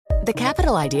The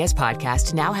Capital Ideas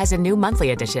podcast now has a new monthly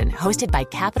edition hosted by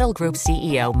Capital Group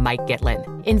CEO Mike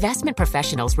Gitlin. Investment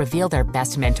professionals reveal their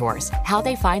best mentors, how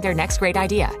they find their next great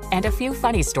idea, and a few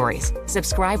funny stories.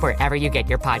 Subscribe wherever you get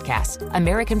your podcasts.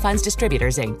 American Funds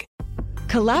Distributors, Inc.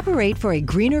 Collaborate for a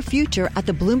greener future at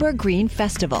the Bloomberg Green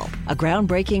Festival, a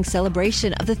groundbreaking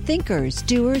celebration of the thinkers,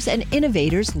 doers, and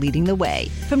innovators leading the way.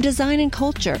 From design and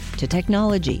culture to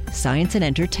technology, science, and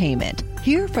entertainment.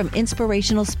 Hear from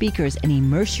inspirational speakers and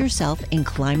immerse yourself in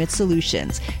climate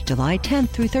solutions. July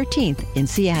 10th through 13th in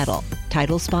Seattle.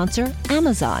 Title sponsor,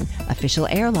 Amazon. Official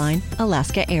airline,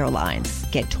 Alaska Airlines.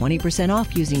 Get 20%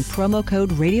 off using promo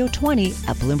code radio20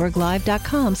 at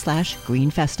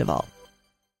bloomberglive.com/greenfestival.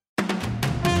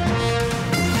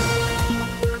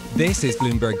 This is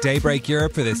Bloomberg Daybreak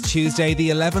Europe for this Tuesday, the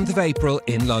 11th of April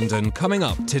in London. Coming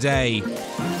up today,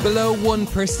 below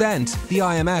 1%, the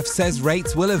IMF says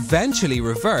rates will eventually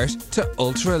revert to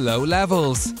ultra-low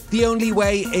levels. The only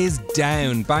way is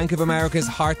down. Bank of America's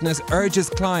Hartnett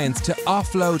urges clients to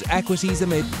offload equities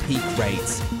amid peak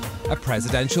rates. A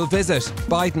presidential visit.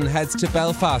 Biden heads to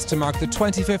Belfast to mark the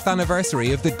 25th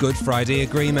anniversary of the Good Friday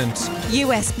Agreement.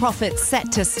 US profits set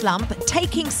to slump,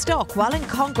 taking stock while in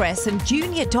Congress and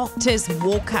junior doctors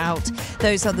walk out.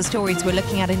 Those are the stories we're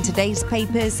looking at in today's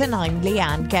papers, and I'm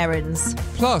Leanne Gerrans.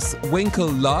 Plus,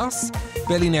 Winklevoss.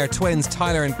 Billionaire twins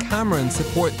Tyler and Cameron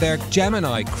support their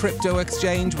Gemini crypto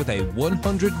exchange with a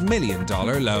 $100 million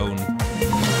loan.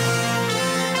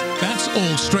 That's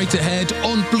all straight ahead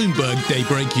on Bloomberg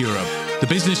Daybreak Europe. The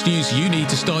business news you need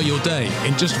to start your day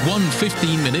in just one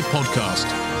 15-minute podcast.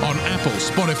 On Apple,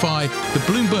 Spotify, the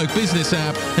Bloomberg Business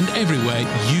app, and everywhere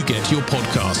you get your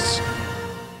podcasts.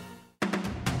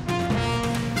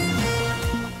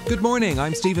 Good morning,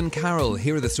 I'm Stephen Carroll.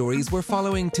 Here are the stories we're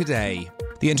following today.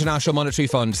 The International Monetary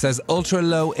Fund says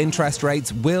ultra-low interest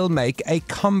rates will make a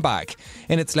comeback.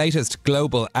 In its latest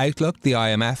global outlook, the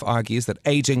IMF argues that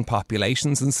ageing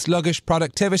populations and sluggish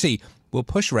productivity will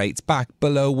push rates back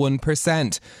below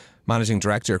 1%. Managing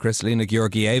Director Kristalina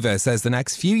Georgieva says the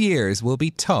next few years will be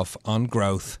tough on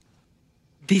growth.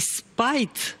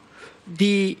 Despite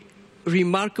the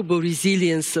remarkable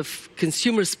resilience of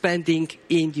consumer spending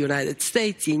in the United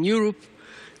States, in Europe,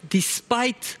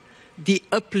 despite the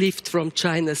uplift from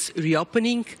China's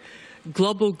reopening,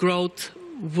 global growth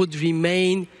would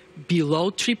remain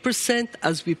below 3%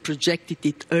 as we projected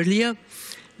it earlier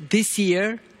this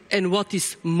year. And what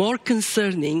is more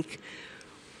concerning,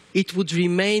 it would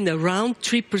remain around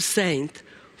 3%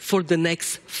 for the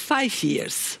next 5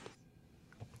 years.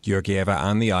 Georgieva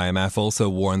and the IMF also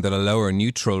warned that a lower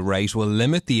neutral rate will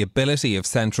limit the ability of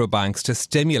central banks to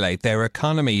stimulate their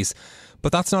economies.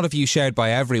 But that's not a view shared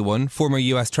by everyone. Former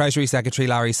US Treasury Secretary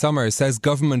Larry Summers says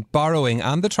government borrowing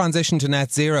and the transition to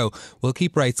net zero will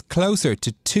keep rates closer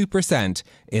to 2%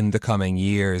 in the coming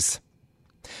years.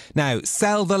 Now,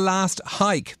 sell the last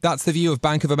hike. That's the view of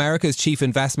Bank of America's chief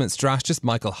investment strategist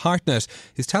Michael Hartnett,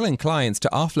 who's telling clients to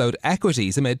offload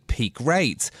equities amid peak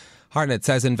rates. Hartnett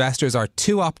says investors are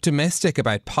too optimistic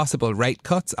about possible rate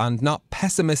cuts and not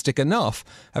pessimistic enough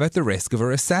about the risk of a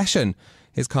recession.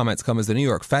 His comments come as the New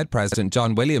York Fed President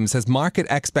John Williams says market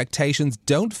expectations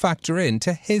don't factor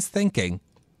into his thinking.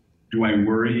 Do I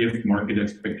worry if market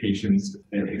expectations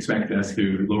expect us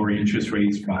to lower interest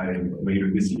rates by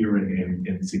later this year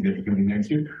and significantly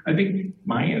next year? I think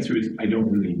my answer is I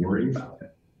don't really worry about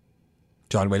it.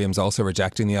 John Williams also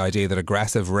rejecting the idea that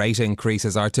aggressive rate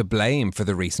increases are to blame for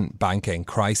the recent banking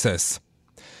crisis.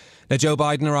 Now, Joe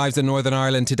Biden arrives in Northern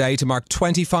Ireland today to mark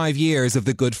 25 years of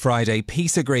the Good Friday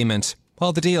peace agreement.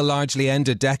 While the deal largely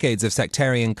ended decades of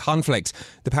sectarian conflict,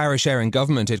 the power-sharing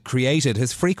government it created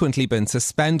has frequently been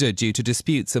suspended due to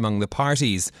disputes among the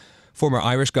parties. Former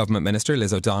Irish Government Minister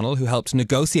Liz O'Donnell, who helped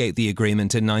negotiate the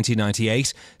agreement in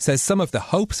 1998, says some of the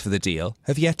hopes for the deal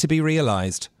have yet to be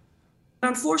realised.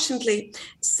 Unfortunately,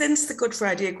 since the Good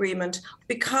Friday Agreement,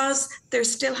 because there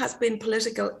still has been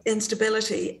political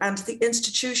instability and the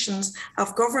institutions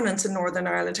of governance in Northern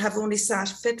Ireland have only sat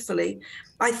fitfully,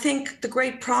 I think the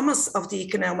great promise of the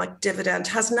economic dividend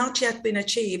has not yet been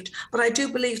achieved. But I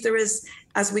do believe there is,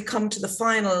 as we come to the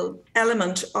final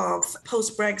element of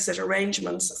post-Brexit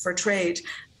arrangements for trade,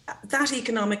 that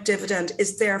economic dividend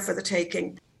is there for the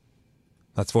taking.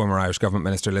 That's former Irish Government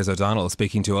Minister Liz O'Donnell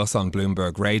speaking to us on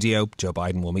Bloomberg Radio. Joe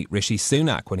Biden will meet Rishi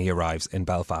Sunak when he arrives in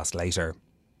Belfast later.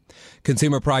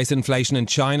 Consumer price inflation in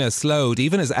China slowed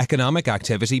even as economic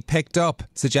activity picked up,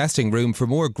 suggesting room for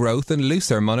more growth and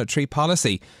looser monetary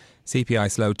policy.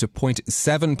 CPI slowed to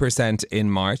 0.7%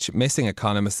 in March, missing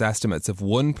economists' estimates of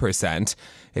 1%.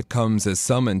 It comes as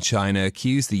some in China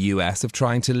accuse the US of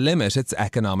trying to limit its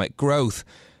economic growth.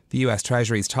 The US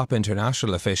Treasury's top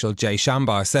international official, Jay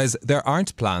Shambar, says there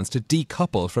aren't plans to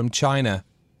decouple from China.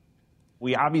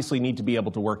 We obviously need to be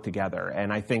able to work together,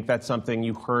 and I think that's something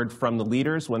you heard from the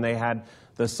leaders when they had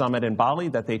the summit in Bali,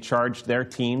 that they charged their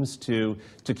teams to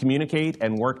communicate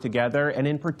and work together, and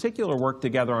in particular work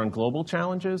together on global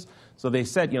challenges. So they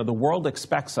said, the world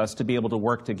expects us to be able to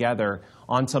work together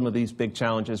on some of these big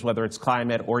challenges, whether it's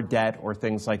climate or debt or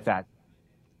things like that.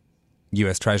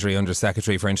 US Treasury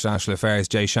Undersecretary for International Affairs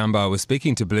Jay Shambar was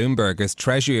speaking to Bloomberg as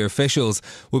Treasury officials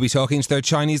will be talking to their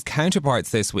Chinese counterparts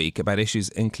this week about issues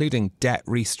including debt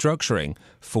restructuring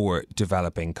for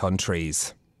developing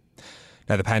countries.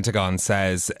 Now, the Pentagon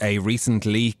says a recent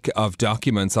leak of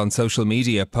documents on social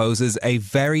media poses a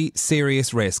very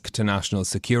serious risk to national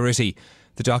security.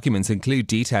 The documents include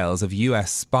details of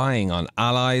US spying on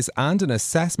allies and an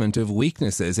assessment of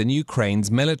weaknesses in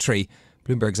Ukraine's military.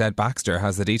 Bloomberg's Ed Baxter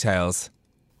has the details.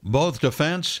 Both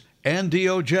Defense and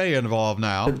DOJ involved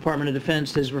now. The Department of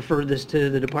Defense has referred this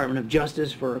to the Department of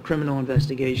Justice for a criminal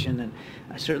investigation, and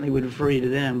I certainly would refer you to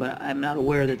them, but I'm not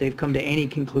aware that they've come to any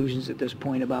conclusions at this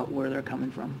point about where they're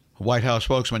coming from. White House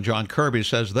spokesman John Kirby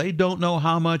says they don't know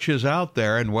how much is out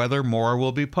there and whether more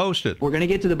will be posted. We're going to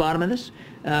get to the bottom of this,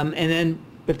 and then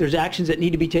if there's actions that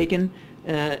need to be taken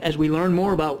as we learn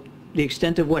more about the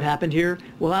extent of what happened here,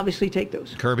 we'll obviously take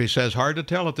those. Kirby says hard to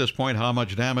tell at this point how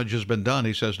much damage has been done.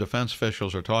 He says defense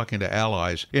officials are talking to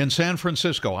allies. In San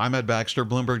Francisco, I'm Ed Baxter,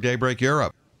 Bloomberg Daybreak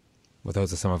Europe. Well,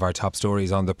 those are some of our top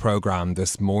stories on the programme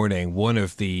this morning. One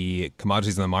of the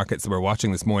commodities in the markets that we're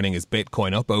watching this morning is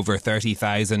Bitcoin, up over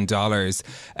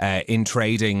 $30,000 in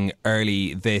trading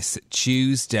early this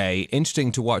Tuesday.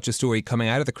 Interesting to watch a story coming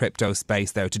out of the crypto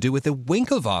space, though, to do with the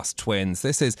Winklevoss twins.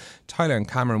 This is Tyler and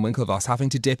Cameron Winklevoss having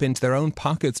to dip into their own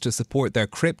pockets to support their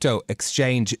crypto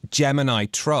exchange Gemini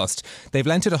Trust. They've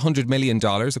lent it $100 million,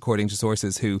 according to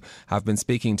sources who have been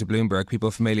speaking to Bloomberg, people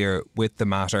familiar with the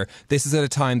matter. This is at a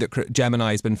time that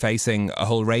Gemini has been facing a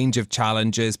whole range of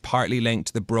challenges, partly linked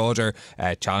to the broader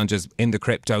challenges in the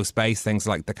crypto space, things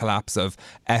like the collapse of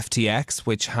FTX,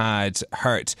 which had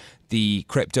hurt the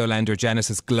crypto lender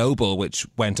Genesis Global, which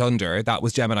went under. That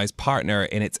was Gemini's partner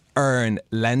in its Earn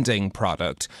lending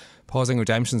product. Pausing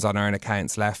redemptions on Earn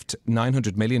accounts left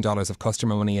 $900 million of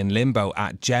customer money in limbo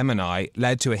at Gemini,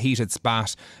 led to a heated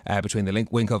spat between the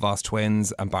Winklevoss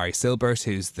twins and Barry Silbert,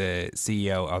 who's the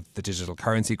CEO of the Digital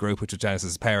Currency Group, which was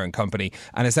Genesis' parent company.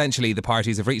 And essentially, the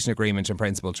parties have reached an agreement in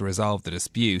principle to resolve the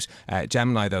dispute.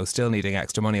 Gemini, though, still needing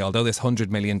extra money, although this $100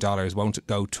 million won't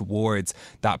go towards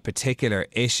that particular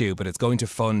issue, but it's going to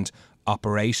fund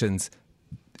operations.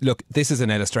 Look, this is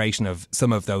an illustration of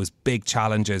some of those big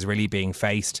challenges really being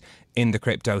faced in the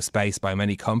crypto space by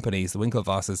many companies. The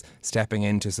Winklevosses stepping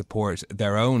in to support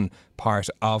their own part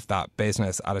of that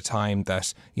business at a time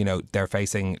that, they're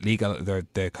facing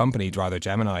the company, rather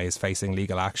Gemini, is facing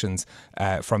legal actions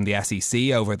from the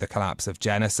SEC over the collapse of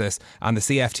Genesis. And the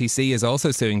CFTC is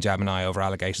also suing Gemini over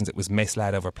allegations it was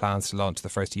misled over plans to launch the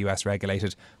first US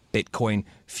regulated Bitcoin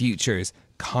futures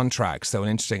contract. So an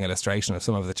interesting illustration of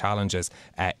some of the challenges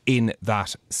in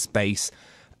that space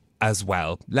as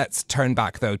well. Let's turn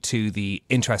back, though, to the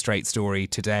interest rate story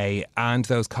today and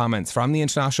those comments from the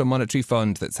International Monetary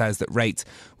Fund that says that rates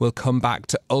will come back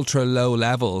to ultra low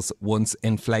levels once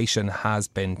inflation has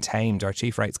been tamed. Our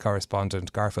chief rates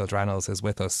correspondent, Garfield Reynolds, is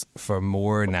with us for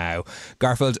more now.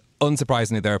 Garfield,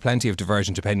 unsurprisingly, there are plenty of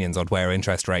divergent opinions on where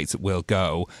interest rates will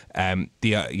go. We've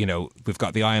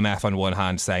got the IMF on one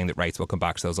hand saying that rates will come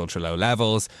back to those ultra low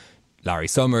levels. Larry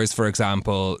Summers, for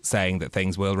example, saying that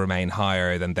things will remain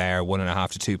higher than their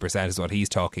 1.5% to 2% is what he's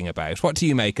talking about. What do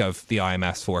you make of the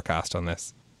IMF's forecast on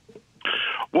this?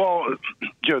 Well,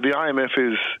 the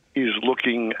IMF is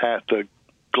looking at the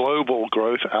global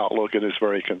growth outlook and is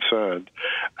very concerned.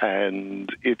 And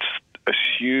it's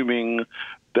assuming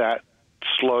that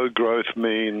slow growth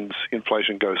means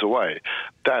inflation goes away.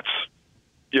 That's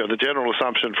the general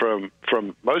assumption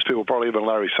from most people, probably even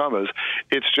Larry Summers.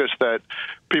 It's just that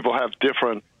people have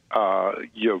different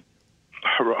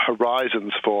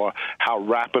horizons for how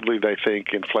rapidly they think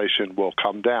inflation will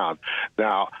come down.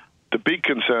 Now, the big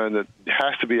concern that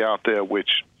has to be out there,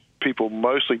 which people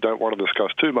mostly don't want to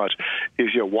discuss too much, is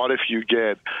what if you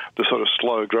get the sort of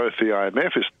slow growth the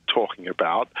IMF is talking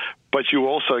about, but you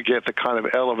also get the kind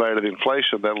of elevated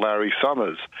inflation that Larry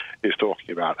Summers is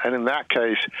talking about. And in that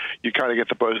case, you kind of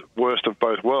get the worst of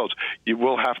both worlds. You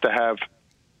will have to have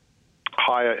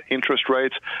higher interest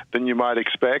rates than you might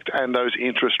expect, and those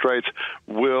interest rates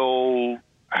will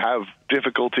have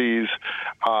difficulties,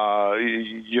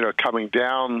 coming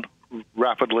down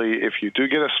rapidly if you do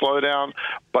get a slowdown,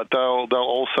 but they'll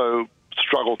also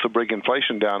struggle to bring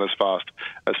inflation down as fast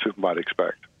as people might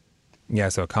expect. Yeah,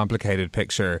 so a complicated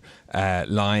picture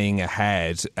lying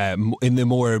ahead. In the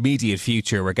more immediate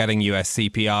future, we're getting US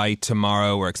CPI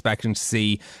tomorrow. We're expecting to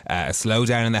see a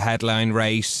slowdown in the headline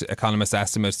rate. Economists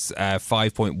estimate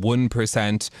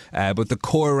 5.1%, but the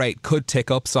core rate could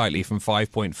tick up slightly from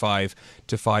 5.5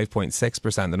 to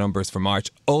 5.6%, the numbers for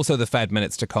March. Also the Fed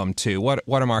minutes to come too. What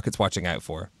are markets watching out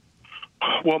for?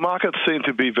 Well, markets seem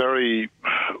to be very,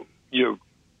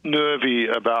 nervy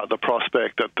about the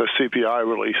prospect that the CPI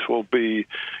release will be,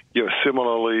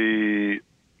 similarly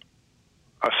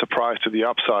a surprise to the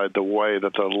upside the way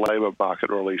that the labour market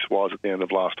release was at the end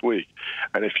of last week.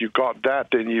 And if you got that,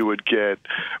 then you would get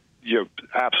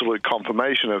absolute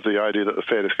confirmation of the idea that the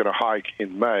Fed is going to hike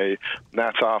in May. And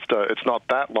that's after, it's not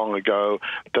that long ago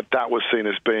that was seen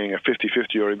as being a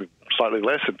 50-50 or even slightly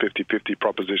less than 50-50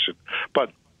 proposition.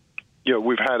 But,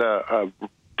 we've had a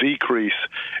decrease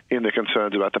in the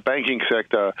concerns about the banking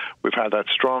sector. We've had that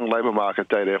strong labour market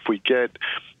data. If we get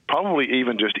probably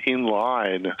even just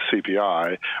in-line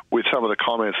CPI with some of the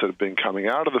comments that have been coming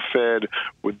out of the Fed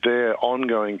with their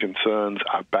ongoing concerns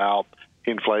about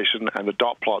inflation and the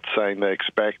dot plot saying they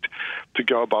expect to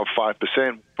go above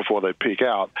 5% before they peak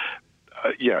out,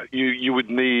 you would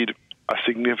need a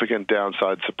significant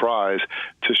downside surprise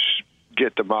to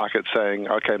get the market saying,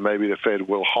 okay, maybe the Fed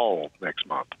will hold next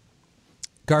month.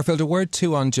 Garfield, a word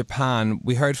too on Japan.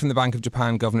 We heard from the Bank of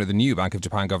Japan governor, the new Bank of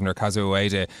Japan governor, Kazuo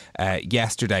Ueda,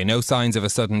 yesterday. No signs of a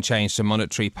sudden change to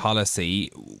monetary policy.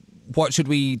 What should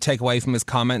we take away from his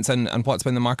comments and what's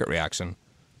been the market reaction?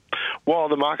 Well,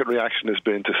 the market reaction has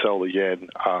been to sell the yen.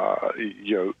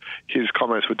 His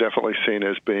comments were definitely seen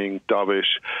as being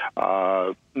dovish.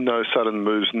 No sudden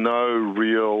moves, no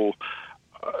real,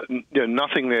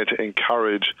 nothing there to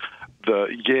encourage the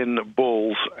yen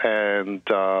bulls and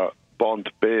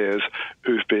bond bears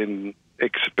who've been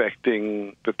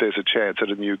expecting that there's a chance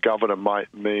that a new governor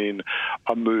might mean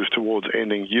a move towards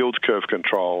ending yield curve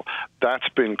control. That's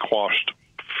been quashed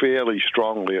fairly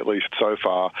strongly, at least so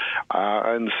far.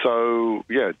 And so,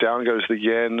 down goes the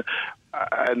yen.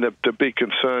 And the big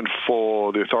concern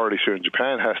for the authorities here in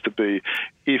Japan has to be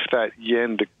if those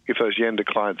yen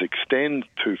declines extend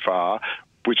too far,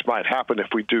 which might happen if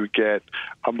we do get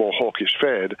a more hawkish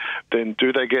Fed, then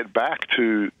do they get back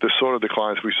to the sort of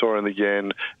declines we saw in the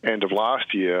yen end of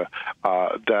last year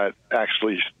that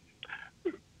actually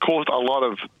caused a lot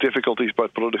of difficulties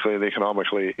both politically and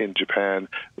economically in Japan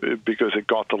because it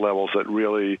got to levels that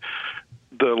really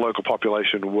the local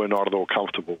population were not at all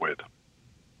comfortable with.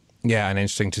 Yeah, and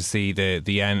interesting to see the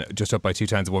yen just up by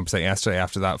 0.2% yesterday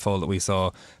after that fall that we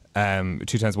saw.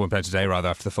 0.2% today, rather,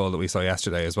 after the fall that we saw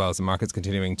yesterday as well. So the market's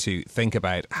continuing to think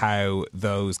about how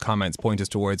those comments point us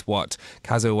towards what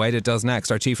Kazuo Ueda does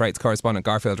next. Our chief rates correspondent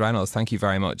Garfield Reynolds, thank you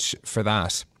very much for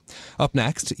that. Up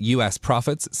next, US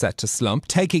profits set to slump,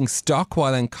 taking stock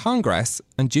while in Congress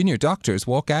and junior doctors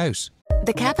walk out.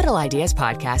 The Capital Ideas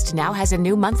podcast now has a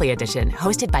new monthly edition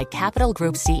hosted by Capital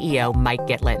Group CEO Mike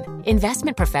Gitlin.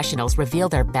 Investment professionals reveal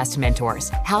their best mentors,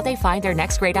 how they find their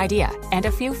next great idea, and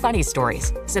a few funny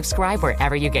stories. Subscribe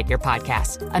wherever you get your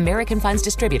podcasts. American Funds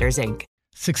Distributors, Inc.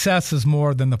 Success is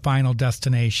more than the final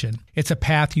destination. It's a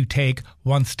path you take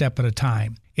one step at a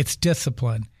time. It's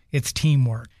discipline. It's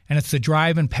teamwork. And it's the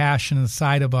drive and passion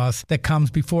inside of us that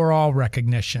comes before all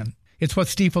recognition. It's what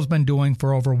Stifel's been doing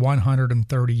for over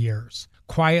 130 years.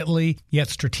 Quietly, yet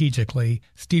strategically,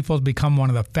 Stifel's become one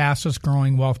of the fastest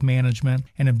growing wealth management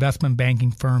and investment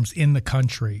banking firms in the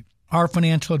country. Our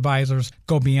financial advisors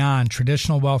go beyond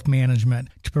traditional wealth management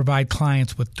to provide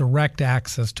clients with direct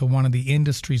access to one of the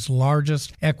industry's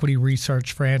largest equity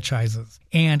research franchises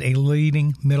and a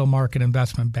leading middle market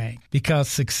investment bank. Because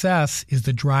success is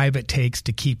the drive it takes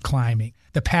to keep climbing,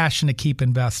 the passion to keep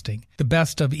investing, the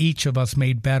best of each of us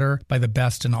made better by the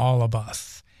best in all of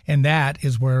us. And that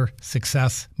is where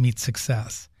success meets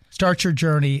success. Start your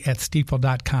journey at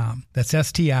Stifel.com. That's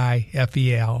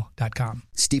STIFEL.com.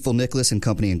 Stifel Nicholas and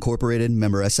Company Incorporated,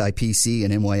 member SIPC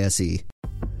and NYSE.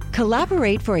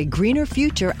 Collaborate for a greener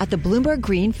future at the Bloomberg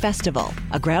Green Festival,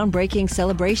 a groundbreaking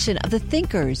celebration of the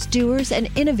thinkers, doers, and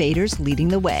innovators leading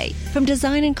the way. From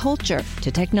design and culture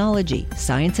to technology,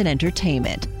 science, and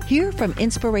entertainment. Hear from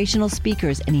inspirational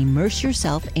speakers and immerse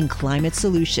yourself in climate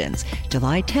solutions.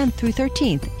 July 10th through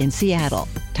 13th in Seattle.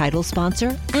 Title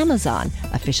sponsor, Amazon.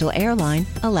 Official airline,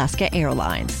 Alaska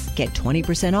Airlines. Get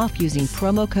 20% off using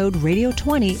promo code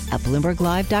Radio20 at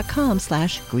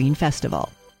BloombergLive.com/greenfestival.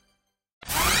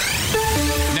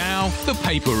 Now, the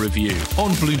paper review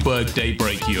on Bloomberg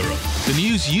Daybreak Europe. The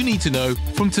news you need to know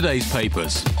from today's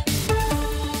papers.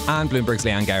 And Bloomberg's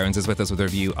Leanne Gerrans is with us with a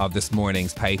review of this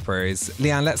morning's papers.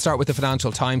 Leanne, let's start with the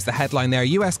Financial Times. The headline there,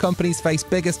 US companies face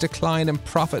biggest decline in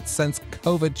profits since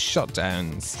COVID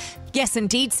shutdowns. Yes,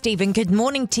 indeed, Stephen. Good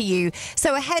morning to you.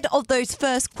 So ahead of those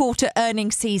first quarter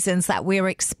earnings seasons that we're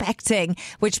expecting,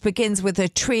 which begins with a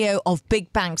trio of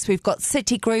big banks, we've got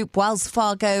Citigroup, Wells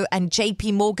Fargo and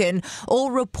JP Morgan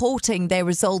all reporting their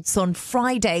results on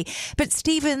Friday. But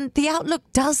Stephen, the outlook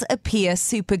does appear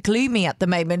super gloomy at the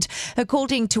moment.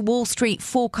 According to Wall Street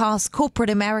forecasts, corporate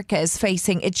America is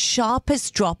facing its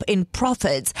sharpest drop in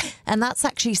profits. And that's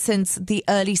actually since the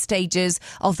early stages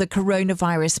of the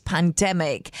coronavirus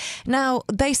pandemic. Now,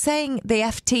 they're saying, the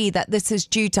FT, that this is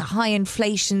due to high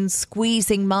inflation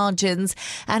squeezing margins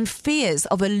and fears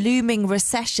of a looming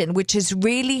recession, which is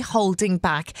really holding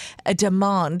back a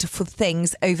demand for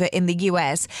things over in the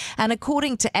US. And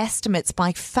according to estimates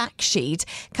by Factsheet,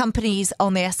 companies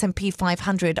on the S&P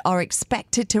 500 are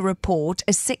expected to report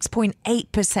a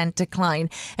 6.8% decline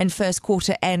in first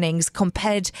quarter earnings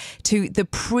compared to the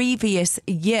previous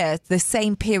year, the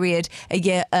same period a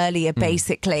year earlier,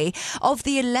 basically. Of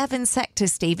the 11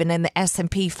 sectors, Stephen, in the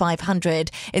S&P 500,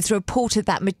 it's reported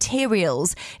that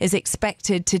materials is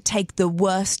expected to take the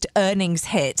worst earnings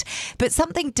hit. But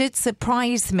something did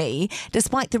surprise me,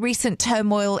 despite the recent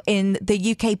turmoil in the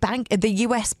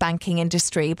US banking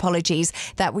industry,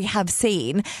 that we have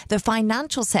seen. The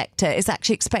financial sector is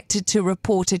actually expected to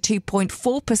report a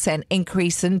 2.4%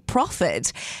 increase in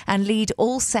profit and lead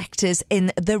all sectors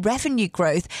in the revenue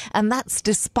growth. And that's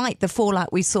despite the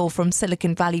fallout we saw from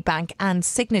Silicon Valley Bank and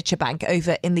Signature Bank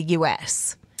over in the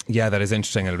US. Yeah, that is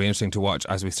interesting. It'll be interesting to watch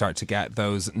as we start to get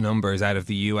those numbers out of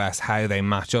the US, how they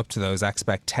match up to those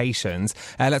expectations.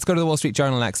 Let's go to the Wall Street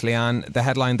Journal next, Leanne. The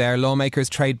headline there, lawmakers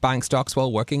trade bank stocks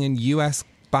while working in US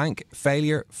bank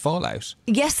failure fallout.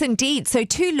 Yes, indeed. So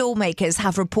 2 lawmakers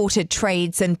have reported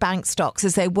trades in bank stocks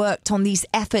as they worked on these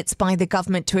efforts by the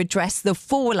government to address the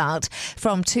fallout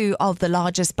from 2 of the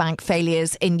largest bank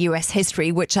failures in US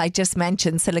history, which I just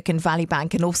mentioned, Silicon Valley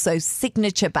Bank and also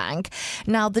Signature Bank.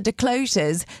 Now, the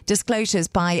disclosures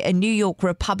by a New York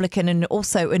Republican and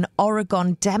also an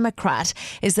Oregon Democrat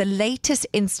is the latest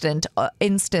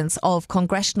instance of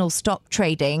congressional stock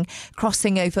trading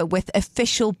crossing over with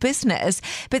official business.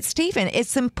 But Stephen,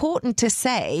 it's important to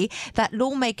say that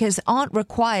lawmakers aren't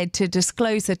required to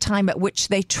disclose the time at which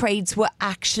their trades were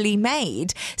actually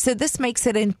made. So this makes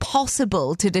it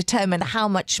impossible to determine how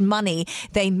much money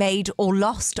they made or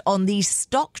lost on these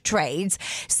stock trades.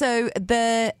 So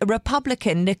the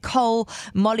Republican Nicole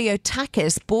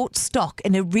Moliotakis bought stock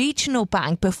in a regional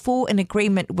bank before an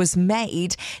agreement was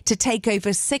made to take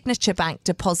over Signature Bank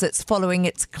deposits following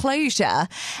its closure.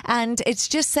 And it's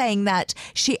just saying that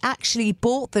she actually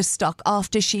bought the stock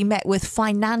after she met with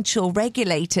financial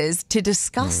regulators to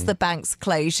discuss the bank's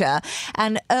closure.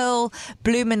 And Earl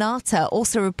Blumenauer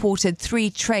also reported 3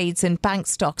 trades in bank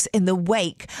stocks in the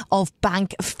wake of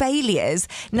bank failures.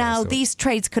 Now, these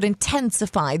trades could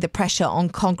intensify the pressure on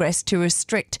Congress to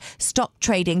restrict stock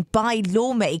trading by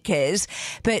lawmakers.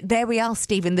 But there we are,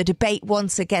 Stephen. The debate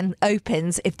once again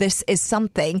opens if this is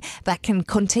something that can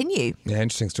continue. Yeah,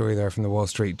 interesting story there from the Wall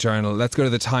Street Journal. Let's go to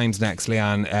the Times next,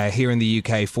 Leanne. Here in the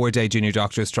UK, 4-day junior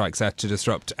doctors strike set to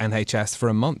disrupt NHS for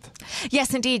a month.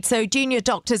 Yes, indeed. So junior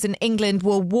doctors in England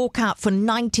will walk out for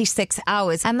 96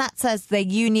 hours. And that's as their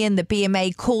union, the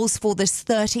BMA, calls for this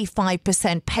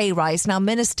 35% pay rise. Now,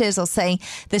 ministers are saying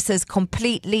this is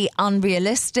completely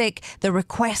unrealistic, the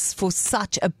request for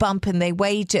such a bump in their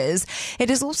wages. It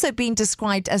has also been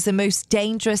described as the most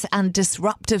dangerous and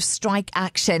disruptive strike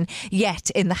action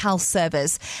yet in the health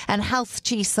service. And health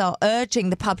chiefs are urging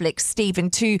the public, Stephen,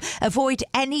 to avoid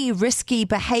any risky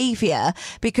behaviour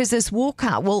because this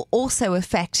walkout will also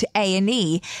affect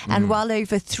A&E. And while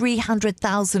over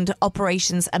 300,000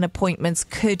 operations and appointments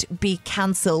could be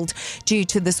cancelled due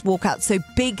to this walkout. So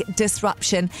big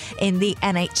disruption in the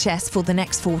NHS for the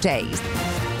next 4 days.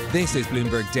 This is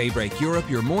Bloomberg Daybreak Europe,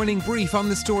 your morning brief on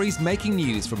the stories making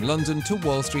news from London to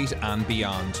Wall Street and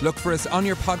beyond. Look for us on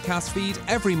your podcast feed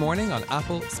every morning on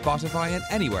Apple, Spotify and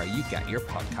anywhere you get your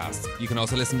podcasts. You can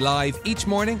also listen live each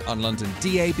morning on London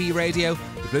DAB Radio,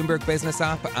 the Bloomberg Business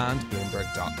app and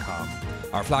Bloomberg.com.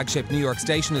 Our flagship New York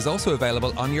station is also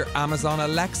available on your Amazon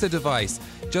Alexa device.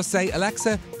 Just say,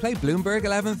 Alexa, play Bloomberg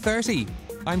 1130.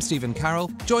 I'm Stephen Carroll.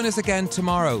 Join us again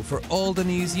tomorrow for all the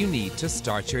news you need to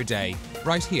start your day,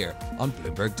 right here on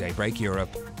Bloomberg Daybreak Europe.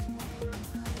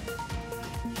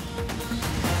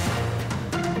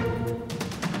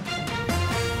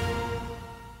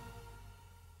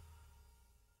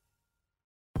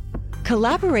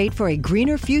 Collaborate for a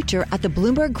greener future at the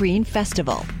Bloomberg Green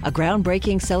Festival, a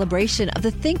groundbreaking celebration of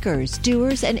the thinkers,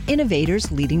 doers, and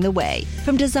innovators leading the way.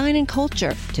 From design and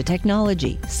culture to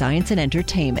technology, science, and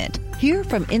entertainment. Hear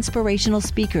from inspirational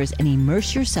speakers and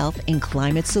immerse yourself in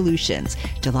climate solutions.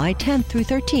 July 10th through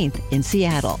 13th in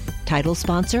Seattle. Title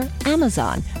sponsor,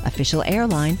 Amazon. Official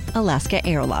airline, Alaska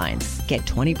Airlines. Get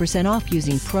 20% off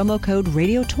using promo code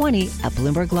radio20 at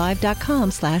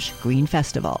BloombergLive.com/Green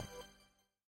Festival.